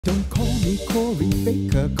Don't call me Corey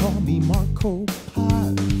Baker, call me Marc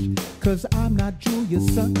Copage, 'cause I'm not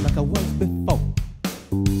Julia's son like I was before.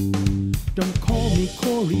 Don't call me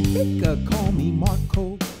Corey Baker, call me Marc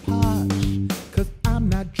Copage, 'cause I'm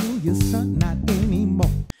not Julia's son, not anymore.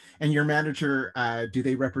 And your manager, do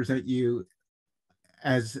they represent you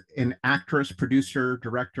as an actress, producer,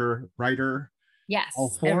 director, writer? All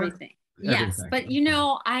Yes, four? everything. Yes, Everything.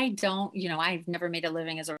 but I don't, I've never made a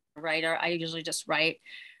living as a writer. I usually just write.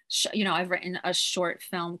 I've written a short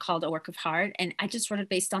film called A Work of Heart, and I just wrote it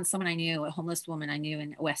based on someone I knew, a homeless woman I knew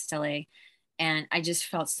in West LA. And I just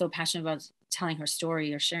felt so passionate about telling her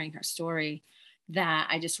story or sharing her story that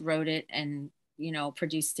I just wrote it and,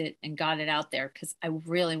 produced it and got it out there because I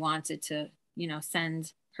really wanted to,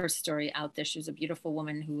 send her story out there. She was a beautiful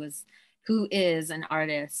woman who is an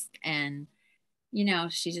artist, and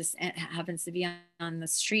she just happens to be on the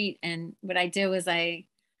street. And what I did was I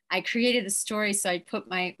created the story. So I put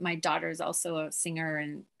my daughter is also a singer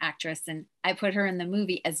and actress, and I put her in the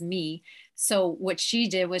movie as me. So what she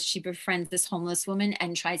did was she befriends this homeless woman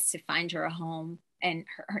and tries to find her a home. And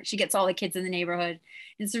she gets all the kids in the neighborhood.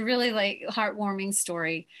 It's a really like heartwarming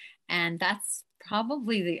story. And that's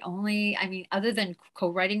probably the only, other than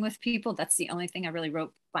co-writing with people, that's the only thing I really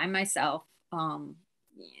wrote by myself. And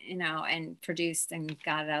produced and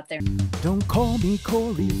got it out there. Don't call me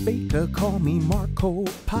Corey Baker, call me Marc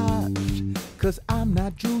Copage, 'cause I'm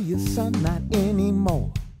not Julia's son, not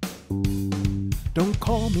anymore. Don't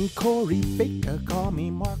call me Corey Baker, call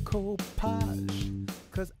me Marc Copage,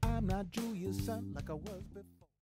 'cause I'm not Julia's son like I was before.